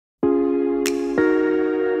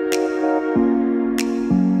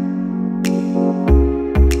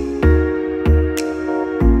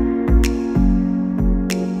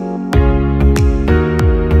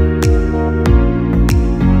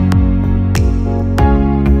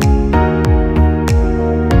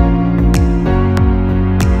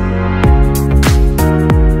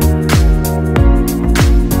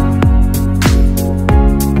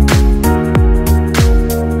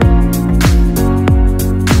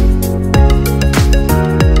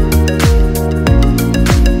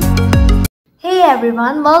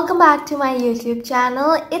everyone, welcome back to my YouTube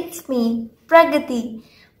channel. It's me, Pragati.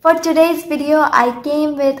 For today's video, I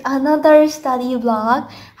came with another study vlog,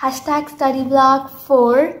 #study vlog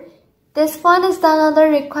 4. This one is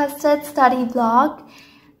another requested study vlog.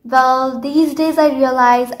 Well, these days I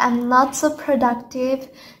realize I'm not so productive,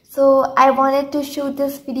 so I wanted to shoot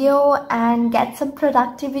this video and get some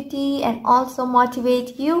productivity and also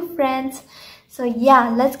motivate you friends. So yeah,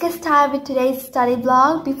 let's get started with today's study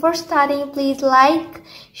vlog. Before starting, please like,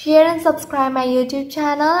 share and subscribe my YouTube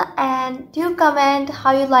channel and do comment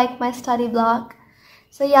how you like my study vlog.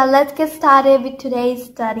 So yeah, let's get started with today's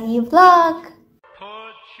study vlog.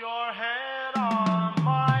 Put your head on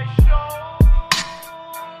my shoulder,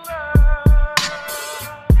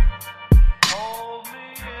 hold me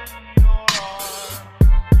in your arms,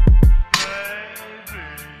 baby.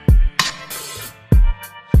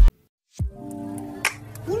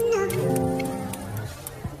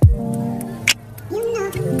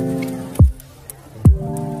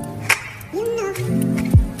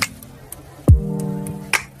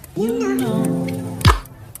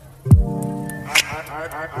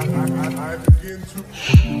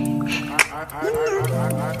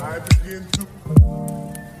 I begin to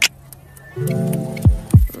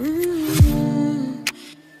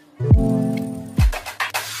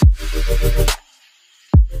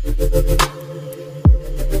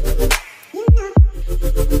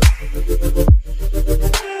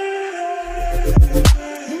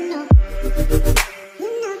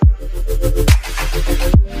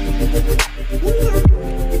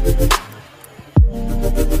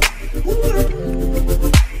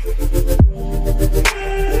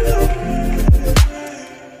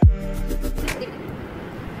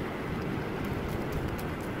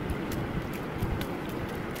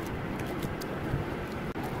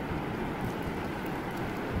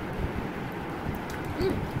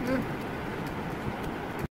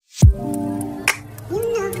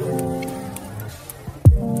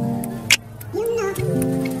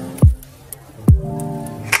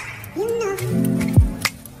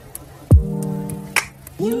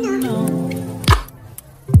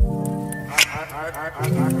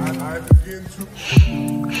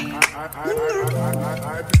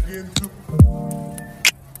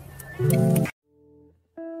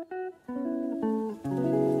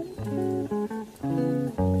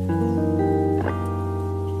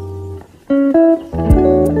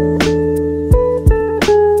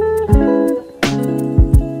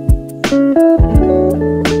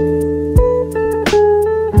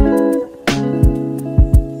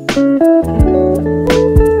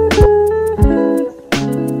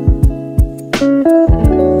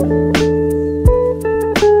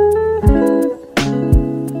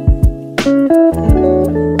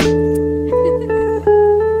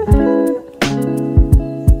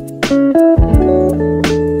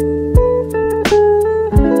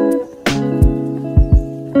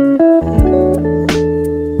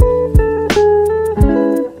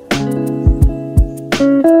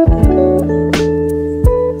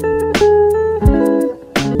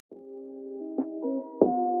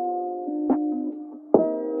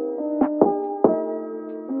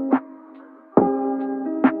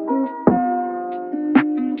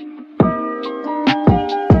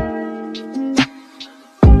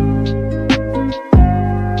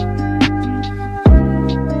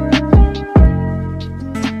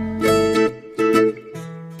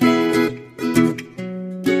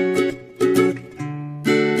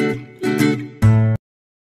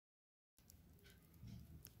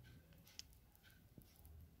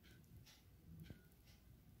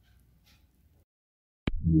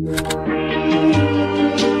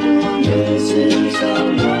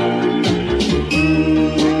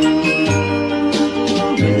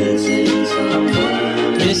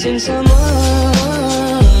missing someone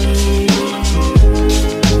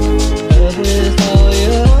with all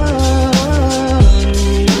your heart.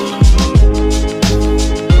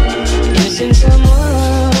 Missing someone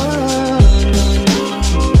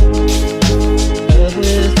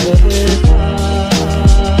with heart.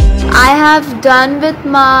 I have done with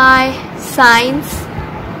my science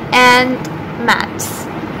and maths.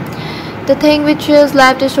 The thing which is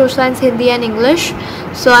left is social science, Hindi and English.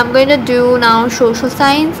 So I'm going to do now social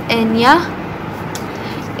science, and yeah,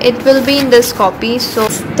 it will be in this copy. So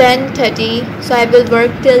it's 10:30, so I will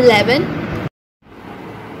work till 11.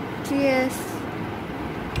 Cheers.